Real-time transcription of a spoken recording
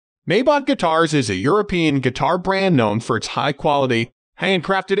Maybach Guitars is a European guitar brand known for its high-quality,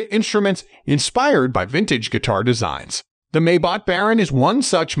 handcrafted instruments inspired by vintage guitar designs. The Maybach Baron is one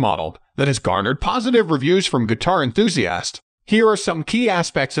such model that has garnered positive reviews from guitar enthusiasts. Here are some key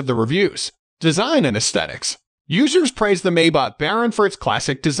aspects of the reviews. Design and aesthetics. Users praise the Maybach Baron for its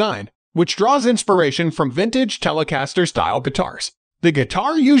classic design, which draws inspiration from vintage Telecaster-style guitars. The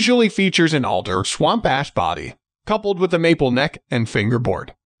guitar usually features an alder swamp ash body, coupled with a maple neck and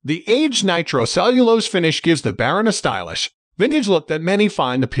fingerboard. The aged nitrocellulose finish gives the Baron a stylish, vintage look that many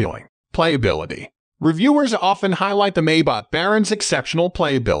find appealing. Playability. Reviewers often highlight the Maybach Baron's exceptional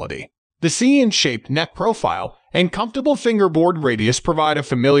playability. The C-shaped neck profile and comfortable fingerboard radius provide a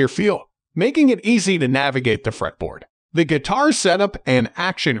familiar feel, making it easy to navigate the fretboard. The guitar's setup and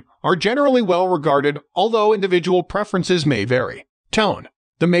action are generally well regarded, although individual preferences may vary. Tone.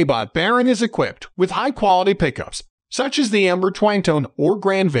 The Maybach Baron is equipped with high-quality pickups, such as the Amber Twang Tone or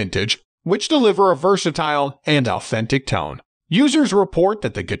Grand Vintage, which deliver a versatile and authentic tone. Users report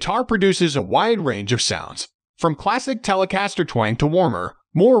that the guitar produces a wide range of sounds, from classic Telecaster twang to warmer,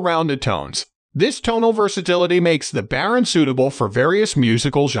 more rounded tones. This tonal versatility makes the Baron suitable for various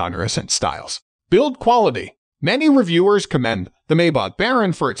musical genres and styles. Build quality. Many reviewers commend the Maybach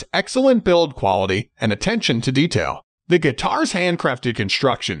Baron for its excellent build quality and attention to detail. The guitar's handcrafted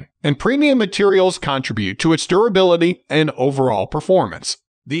construction and premium materials contribute to its durability and overall performance.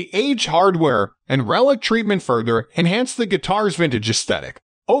 The aged hardware and relic treatment further enhance the guitar's vintage aesthetic.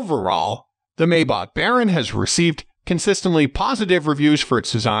 Overall, the Maybach Baron has received consistently positive reviews for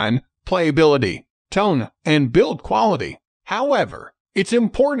its design, playability, tone, and build quality. However, it's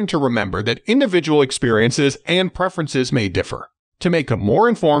important to remember that individual experiences and preferences may differ. To make a more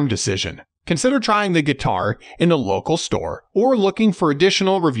informed decision, consider trying the guitar in a local store or looking for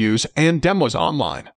additional reviews and demos online.